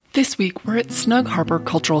This week, we're at Snug Harbor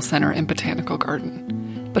Cultural Center and Botanical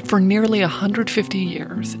Garden. But for nearly 150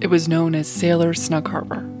 years, it was known as Sailors Snug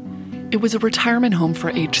Harbor. It was a retirement home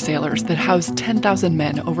for aged sailors that housed 10,000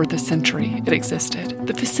 men over the century it existed.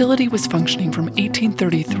 The facility was functioning from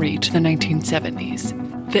 1833 to the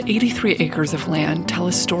 1970s. The 83 acres of land tell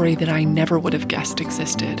a story that I never would have guessed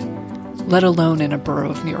existed, let alone in a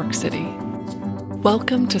borough of New York City.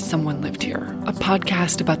 Welcome to Someone Lived Here, a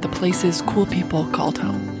podcast about the places cool people called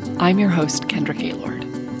home. I'm your host, Kendra Gaylord.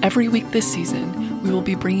 Every week this season, we will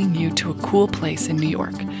be bringing you to a cool place in New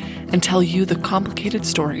York and tell you the complicated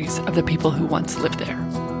stories of the people who once lived there.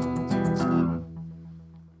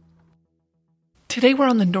 Today we're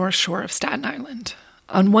on the north shore of Staten Island.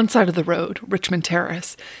 On one side of the road, Richmond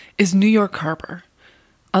Terrace, is New York Harbor.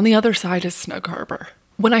 On the other side is Snug Harbor.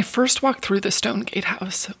 When I first walked through the stone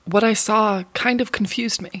gatehouse, what I saw kind of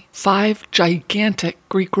confused me. 5 gigantic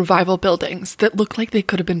Greek Revival buildings that look like they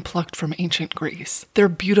could have been plucked from ancient Greece. They're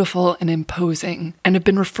beautiful and imposing and have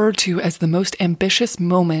been referred to as the most ambitious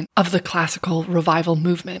moment of the classical revival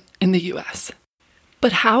movement in the U.S.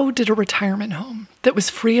 But how did a retirement home that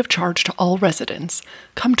was free of charge to all residents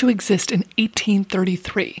come to exist in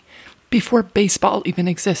 1833, before baseball even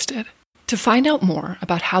existed? To find out more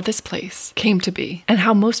about how this place came to be and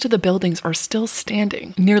how most of the buildings are still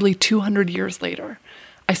standing nearly 200 years later,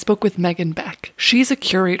 I spoke with Megan Beck. She's a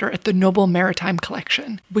curator at the Noble Maritime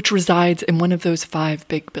Collection, which resides in one of those 5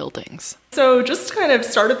 big buildings. So just to kind of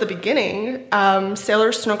start at the beginning,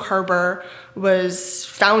 Sailors Snug Harbor was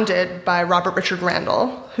founded by Robert Richard Randall,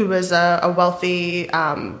 who was a wealthy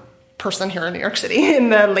person here in New York City in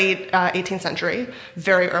the late 18th century,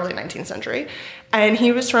 very early 19th century. And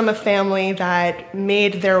he was from a family that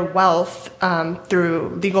made their wealth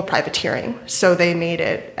through legal privateering. So they made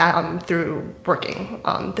it through working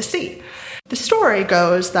on the sea. The story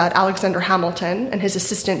goes that Alexander Hamilton and his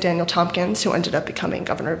assistant Daniel Tompkins, who ended up becoming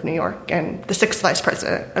governor of New York and the 6th vice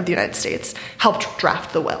president of the United States, helped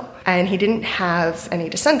draft the will. And he didn't have any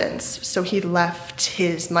descendants, so he left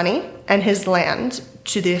his money and his land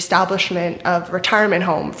to the establishment of a retirement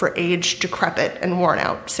home for aged, decrepit, and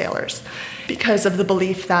worn-out sailors, because of the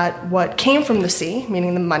belief that what came from the sea,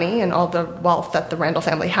 meaning the money and all the wealth that the Randall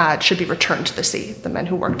family had, should be returned to the sea, the men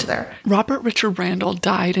who worked there. Robert Richard Randall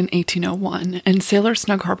died in 1801, and Sailors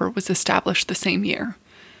Snug Harbor was established the same year.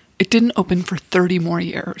 It didn't open for 30 more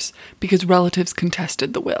years because relatives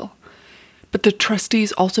contested the will. But the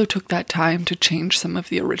trustees also took that time to change some of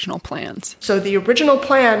the original plans. So the original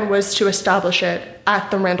plan was to establish it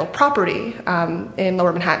at the Randall property in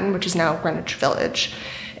Lower Manhattan, which is now Greenwich Village.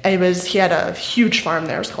 He had a huge farm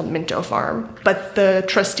there. It was called Minto Farm. But the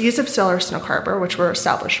trustees of Sailors Snug Harbor, which were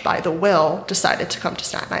established by the will, decided to come to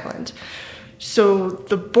Staten Island. So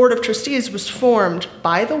the board of trustees was formed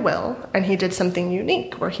by the will, and he did something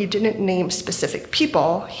unique where he didn't name specific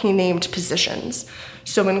people, he named positions.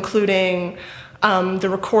 So including the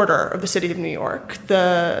recorder of the city of New York,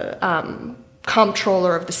 the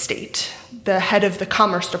comptroller of the state, the head of the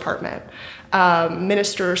commerce department,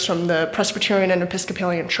 ministers from the Presbyterian and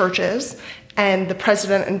Episcopalian churches, and the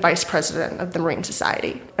president and vice president of the Marine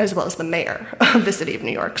Society, as well as the mayor of the city of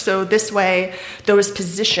New York. So this way, those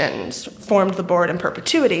positions formed the board in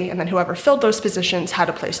perpetuity, and then whoever filled those positions had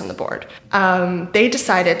a place on the board. They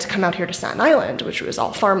decided to come out here to Staten Island, which was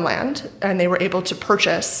all farmland, and they were able to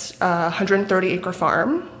purchase a 130-acre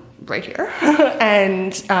farm right here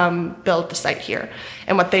and build the site here.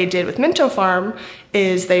 And what they did with Minto Farm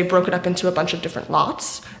is they broke it up into a bunch of different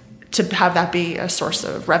lots to have that be a source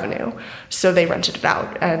of revenue. So they rented it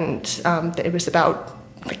out, and it was about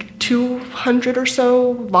 200 or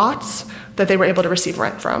so lots that they were able to receive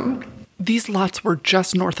rent from. These lots were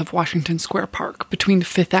just north of Washington Square Park, between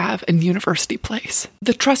Fifth Ave and University Place.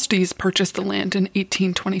 The trustees purchased the land in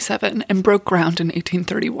 1827 and broke ground in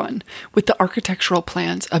 1831 with the architectural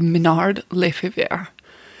plans of Someonelivedhere.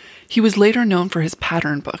 He was later known for his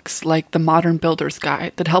pattern books, like the Modern Builder's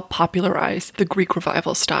Guide, that helped popularize the Greek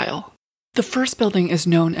Revival style. The first building is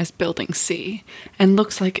known as Building C, and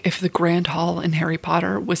looks like if the Grand Hall in Harry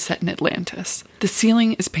Potter was set in Atlantis. The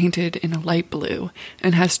ceiling is painted in a light blue,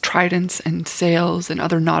 and has tridents and sails and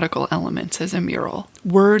other nautical elements as a mural.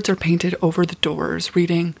 Words are painted over the doors,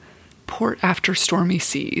 reading, "Port after stormy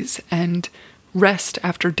seas," and "Rest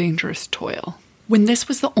after dangerous toil." When this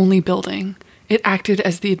was the only building, it acted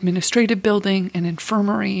as the administrative building, an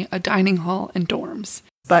infirmary, a dining hall, and dorms.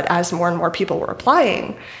 But as more and more people were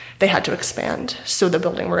applying, they had to expand. So the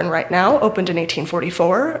building we're in right now opened in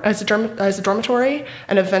 1844 as a dormitory,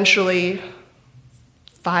 and eventually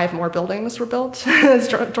 5 more buildings were built as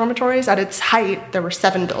dormitories. At its height, there were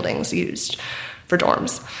 7 buildings used for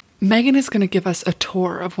dorms. Megan is going to give us a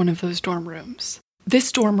tour of one of those dorm rooms.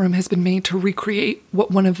 This dorm room has been made to recreate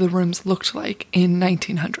what one of the rooms looked like in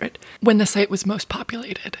 1900, when the site was most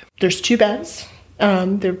populated. There's 2 beds.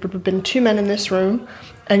 There have been 2 men in this room,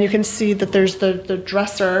 and you can see that there's the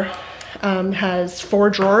dresser has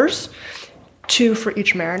 4 drawers, 2 for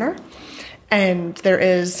each mariner, and there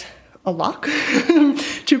is a lock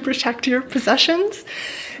to protect your possessions.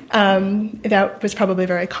 That was probably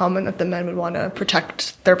very common that the men would want to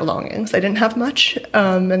protect their belongings. They didn't have much,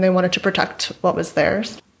 and they wanted to protect what was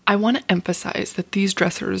theirs. I want to emphasize that these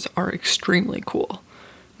dressers are extremely cool.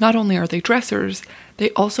 Not only are they dressers, they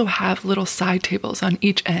also have little side tables on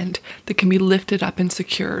each end that can be lifted up and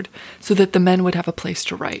secured so that the men would have a place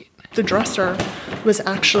to write. The dresser was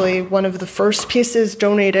actually one of the first pieces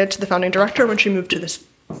donated to the founding director when she moved to this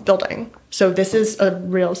building. So this is a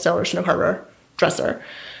real Sailors Snug Harbor dresser.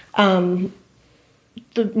 One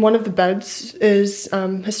of the beds is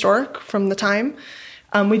historic from the time.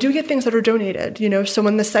 We do get things that are donated, so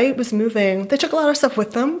when the site was moving, they took a lot of stuff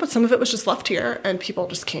with them, but some of it was just left here and people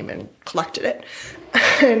just came and collected it.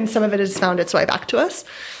 And some of it has found its way back to us.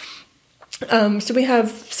 So we have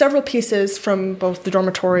several pieces from both the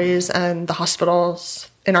dormitories and the hospitals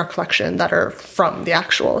in our collection that are from the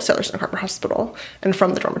actual Sailors Snug Harbor Hospital and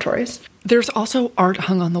from the dormitories. There's also art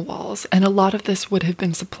hung on the walls, and a lot of this would have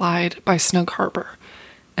been supplied by Snug Harbor,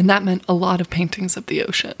 and that meant a lot of paintings of the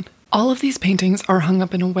ocean. All of these paintings are hung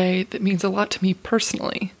up in a way that means a lot to me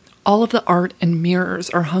personally. All of the art and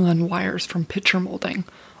mirrors are hung on wires from picture molding,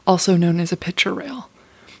 also known as a picture rail.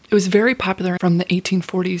 It was very popular from the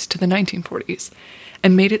 1840s to the 1940s,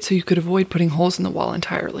 and made it so you could avoid putting holes in the wall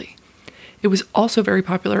entirely. It was also very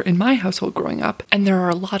popular in my household growing up, and there are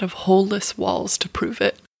a lot of holeless walls to prove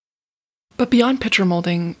it. But beyond picture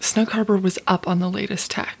molding, Snug Harbor was up on the latest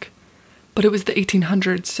tech. But it was the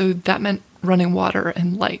 1800s, so that meant running water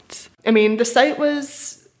and lights. I mean, the site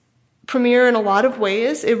was premier in a lot of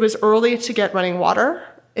ways. It was early to get running water.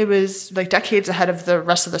 It was like decades ahead of the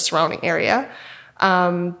rest of the surrounding area.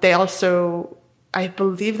 They also, I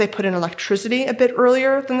believe they put in electricity a bit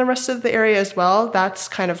earlier than the rest of the area as well. That's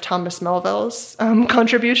kind of Thomas Melville's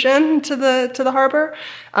contribution to the harbor.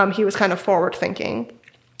 He was kind of forward thinking.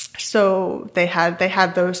 So they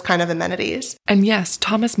had those kind of amenities. And yes,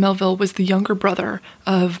 Thomas Melville was the younger brother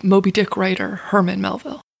of Moby Dick writer Herman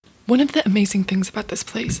Melville. One of the amazing things about this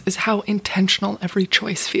place is how intentional every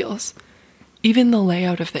choice feels, even the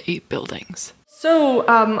layout of the 8 buildings. So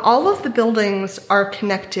all of the buildings are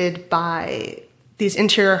connected by these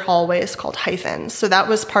interior hallways called hyphens. So that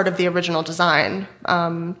was part of the original design,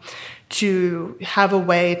 to have a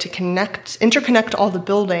way to interconnect all the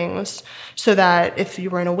buildings so that if you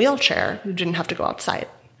were in a wheelchair, you didn't have to go outside.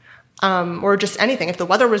 Or just anything. If the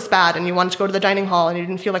weather was bad and you wanted to go to the dining hall and you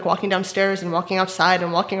didn't feel like walking downstairs and walking outside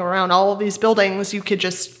and walking around all of these buildings, you could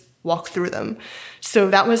just walk through them. So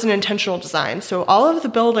that was an intentional design. So all of the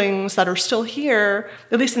buildings that are still here,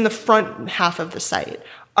 at least in the front half of the site,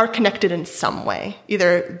 are connected in some way,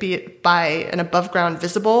 either be it by an above-ground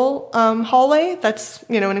visible hallway that's,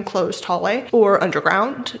 an enclosed hallway, or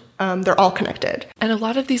underground. They're all connected. And a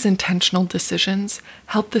lot of these intentional decisions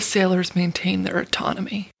help the sailors maintain their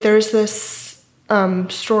autonomy. There's this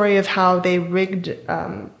story of how they rigged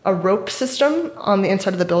a rope system on the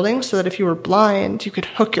inside of the building so that if you were blind, you could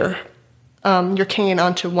hook your cane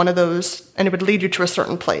onto one of those, and it would lead you to a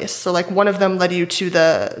certain place. So like one of them led you to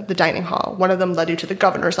the dining hall. One of them led you to the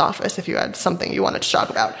governor's office if you had something you wanted to talk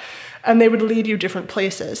about. And they would lead you different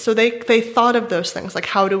places. So they thought of those things, like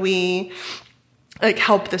how do we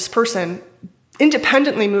help this person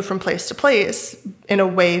independently move from place to place in a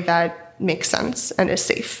way that makes sense and is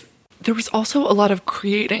safe. There was also a lot of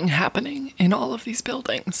creating happening in all of these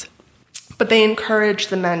buildings. But they encouraged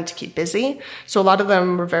the men to keep busy. So a lot of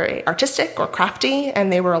them were very artistic or crafty,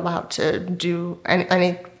 and they were allowed to do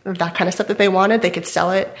any of that kind of stuff that they wanted. They could sell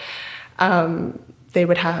it. They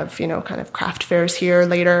would have, kind of craft fairs here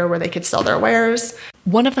later where they could sell their wares.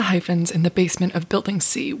 One of the hyphens in the basement of Building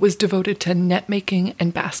C was devoted to net making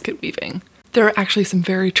and basket weaving. There are actually some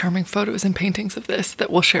very charming photos and paintings of this that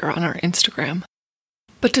we'll share on our Instagram.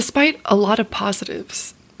 But despite a lot of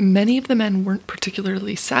positives, many of the men weren't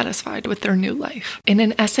particularly satisfied with their new life. In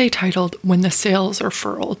an essay titled When the Sails Are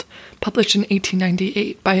Furled, published in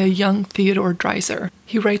 1898 by a young Theodore Dreiser,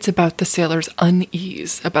 he writes about the sailors'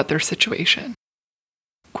 unease about their situation.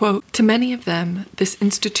 Quote, "To many of them, this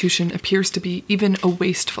institution appears to be even a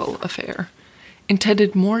wasteful affair,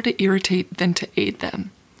 intended more to irritate than to aid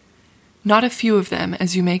them. Not a few of them,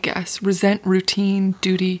 as you may guess, resent routine,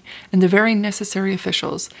 duty, and the very necessary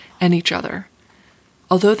officials, and each other.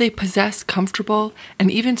 Although they possess comfortable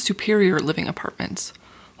and even superior living apartments,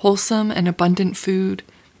 wholesome and abundant food,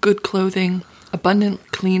 good clothing,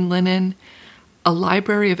 abundant clean linen, a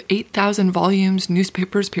library of 8,000 volumes,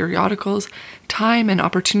 newspapers, periodicals, time and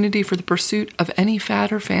opportunity for the pursuit of any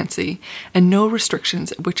fad or fancy, and no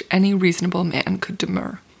restrictions at which any reasonable man could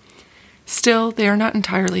demur. Still, they are not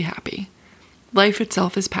entirely happy. Life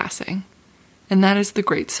itself is passing, and that is the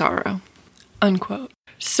great sorrow." Unquote.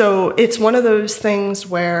 So it's one of those things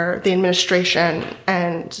where the administration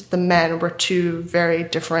and the men were two very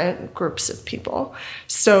different groups of people.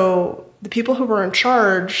 So the people who were in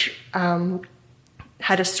charge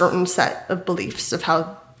had a certain set of beliefs of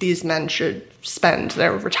how these men should spend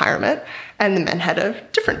their retirement, and the men had a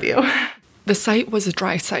different view. The site was a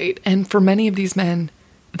dry site, and for many of these men,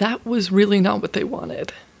 that was really not what they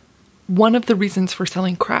wanted. One of the reasons for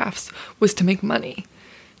selling crafts was to make money.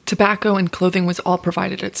 Tobacco and clothing was all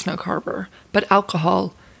provided at Snug Harbor, but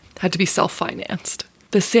alcohol had to be self-financed.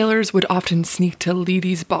 The sailors would often sneak to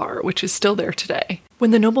Leedy's Bar, which is still there today. When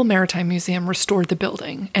the Noble Maritime Museum restored the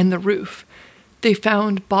building and the roof, they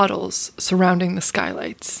found bottles surrounding the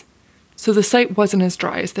skylights. So the site wasn't as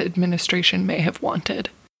dry as the administration may have wanted.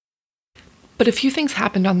 But a few things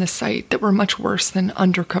happened on this site that were much worse than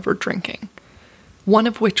undercover drinking, one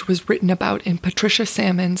of which was written about in Patricia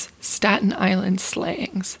Salmon's Staten Island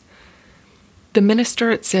slayings. The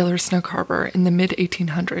minister at Sailors Snug Harbor in the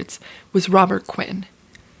mid-1800s was Robert Quinn.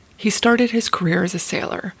 He started his career as a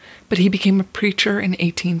sailor, but he became a preacher in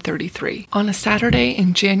 1833. On a Saturday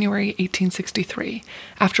in January 1863,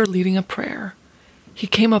 after leading a prayer, he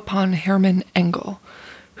came upon Herman Engel,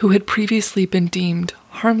 who had previously been deemed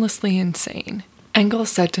harmlessly insane. Engel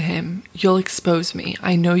said to him, "You'll expose me,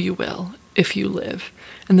 I know you will, if you live,"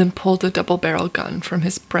 and then pulled a double-barrel gun from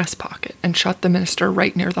his breast pocket and shot the minister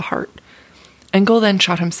right near the heart. Engel then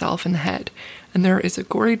shot himself in the head, and there is a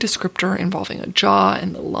gory descriptor involving a jaw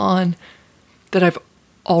and the lawn that I've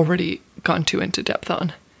already gone too into depth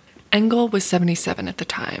on. Engel was 77 at the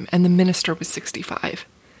time, and the minister was 65.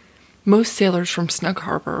 Most sailors from Snug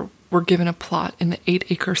Harbor were given a plot in the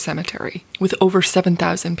 8-acre cemetery, with over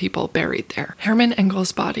 7,000 people buried there. Herman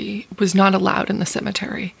Engel's body was not allowed in the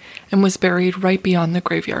cemetery, and was buried right beyond the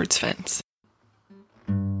graveyard's fence.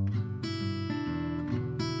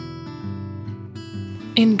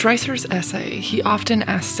 In Dreiser's essay, he often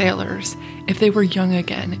asked sailors if they were young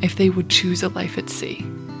again, if they would choose a life at sea.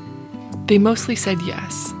 They mostly said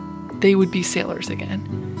yes, they would be sailors again.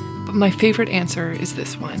 But my favorite answer is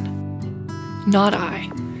this one. "Not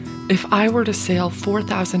I. If I were to sail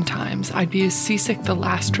 4,000 times, I'd be as seasick the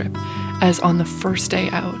last trip as on the first day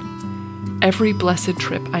out. Every blessed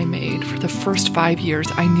trip I made for the first 5 years,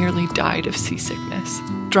 I nearly died of seasickness."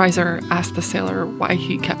 Dreiser asked the sailor why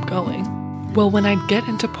he kept going. "Well, when I'd get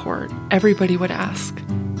into port, everybody would ask,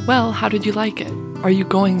 'Well, how did you like it? Are you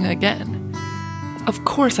going again?' 'Of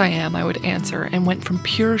course I am,' I would answer, and went from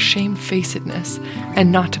pure shamefacedness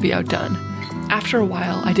and not to be outdone. After a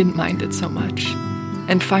while, I didn't mind it so much,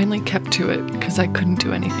 and finally kept to it because I couldn't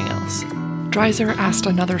do anything else." Dreiser asked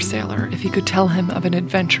another sailor if he could tell him of an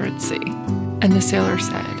adventure at sea, and the sailor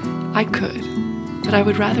said, "I could, but I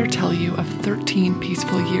would rather tell you of 13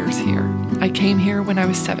 peaceful years here. I came here when I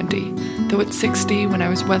was 70, though at 60, when I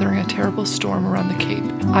was weathering a terrible storm around the Cape,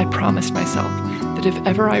 I promised myself that if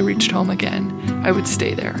ever I reached home again, I would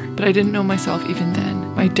stay there. But I didn't know myself even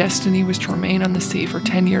then. My destiny was to remain on the sea for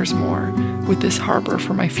 10 years more, with this harbor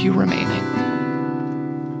for my few remaining."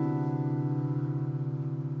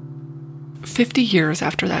 50 years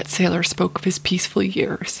after that sailor spoke of his peaceful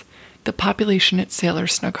years, the population at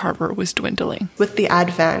Sailors Snug Harbor was dwindling. With the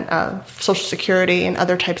advent of Social Security and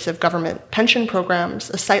other types of government pension programs,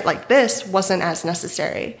 a site like this wasn't as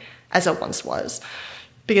necessary as it once was.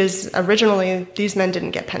 Because originally, these men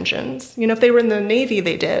didn't get pensions. You know, if they were in the Navy,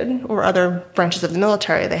 they did, or other branches of the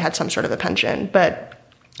military, they had some sort of a pension. But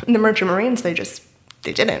in the Merchant Marines, they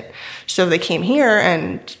didn't. So they came here,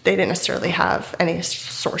 and they didn't necessarily have any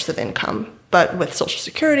source of income. But with Social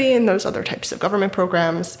Security and those other types of government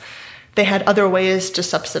programs, they had other ways to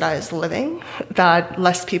subsidize living that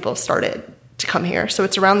less people started to come here. So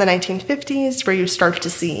it's around the 1950s where you start to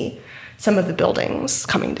see some of the buildings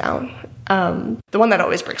coming down. The one that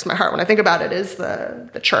always breaks my heart when I think about it is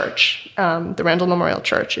the church, the Randall Memorial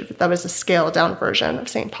Church. That was a scaled-down version of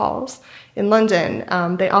St. Paul's in London.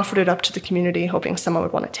 They offered it up to the community, hoping someone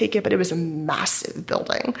would want to take it, but it was a massive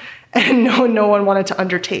building, and no one wanted to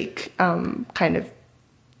undertake kind of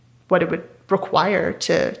what it would require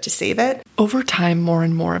to save it. Over time, more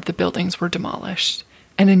and more of the buildings were demolished,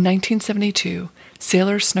 and in 1972,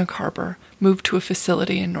 Sailors Snug Harbor moved to a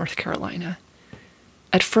facility in North Carolina.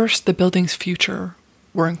 At first, the building's future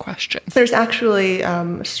were in question. There's actually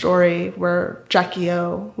a story where Jackie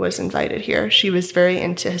O was invited here. She was very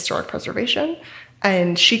into historic preservation,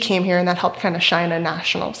 and she came here, and that helped kind of shine a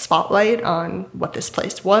national spotlight on what this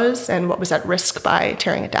place was and what was at risk by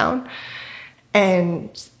tearing it down. And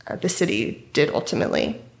the city did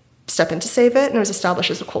ultimately step in to save it, and it was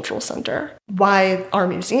established as a cultural center. Why our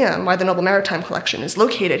museum, why the Noble Maritime Collection is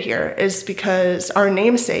located here, is because our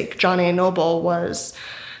namesake, John A. Noble, was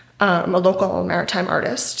a local maritime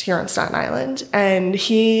artist here on Staten Island, and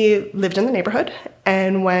he lived in the neighborhood.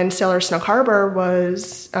 And when Sailors Snug Harbor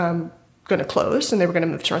was going to close and they were going to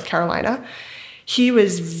move to North Carolina, he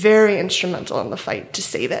was very instrumental in the fight to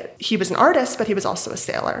save it. He was an artist, but he was also a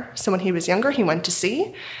sailor. So when he was younger, he went to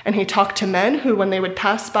sea, and he talked to men who, when they would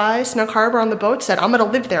pass by Snug Harbor on the boat, said, "I'm going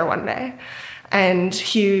to live there one day." And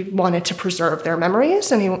he wanted to preserve their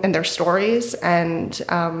memories and their stories, and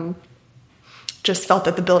just felt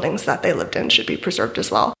that the buildings that they lived in should be preserved as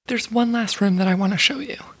well. There's one last room that I want to show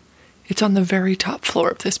you. It's on the very top floor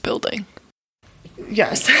of this building.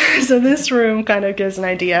 Yes. So this room kind of gives an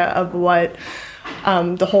idea of what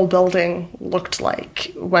the whole building looked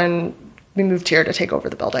like when we moved here to take over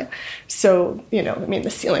the building. So, the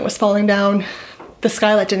ceiling was falling down. The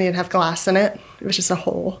skylight didn't even have glass in it. It was just a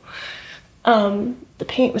hole. The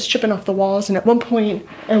paint was chipping off the walls, and at one point,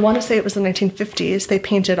 I want to say it was the 1950s, they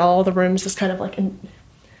painted all the rooms this kind of like an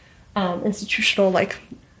institutional, like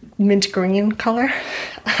mint green color.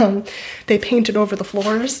 They painted over the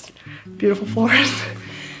floors, beautiful floors.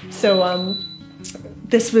 So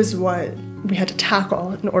this was what we had to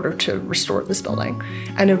tackle in order to restore this building,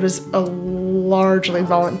 and it was a largely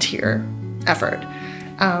volunteer effort.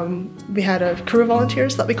 We had a crew of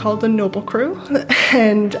volunteers that we called the Noble Crew,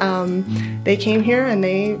 and they came here and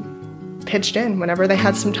they pitched in whenever they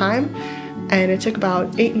had some time, and it took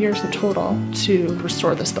about 8 years in total to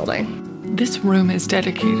restore this building. This room is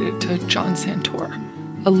dedicated to John Santor,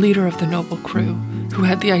 a leader of the Noble Crew, who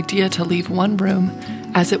had the idea to leave one room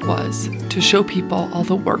as it was to show people all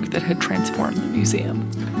the work that had transformed the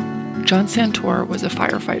museum. John Santor was a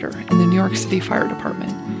firefighter in the New York City Fire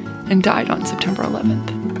Department and died on September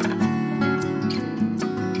 11th.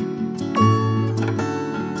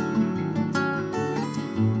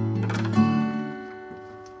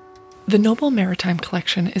 The Noble Maritime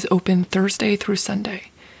Collection is open Thursday through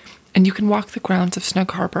Sunday, and you can walk the grounds of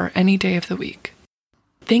Snug Harbor any day of the week.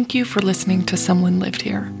 Thank you for listening to Someone Lived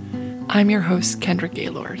Here. I'm your host, Kendra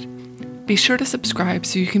Gaylord. Be sure to subscribe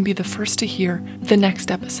so you can be the first to hear the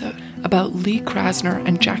next episode about Lee Krasner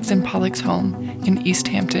and Jackson Pollock's home in East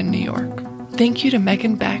Hampton, New York. Thank you to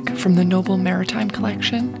Megan Beck from the Noble Maritime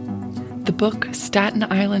Collection, the book Staten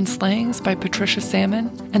Island Slangs by Patricia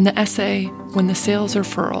Salmon, and the essay When the Sails Are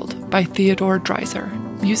Furled by Theodore Dreiser.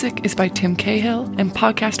 Music is by Tim Cahill, and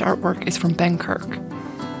podcast artwork is from Ben Kirk.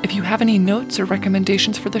 If you have any notes or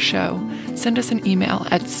recommendations for the show, send us an email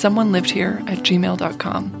at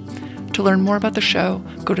someonelivedhere@gmail.com. To learn more about the show,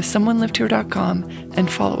 go to someonelivedhere.com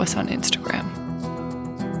and follow us on Instagram.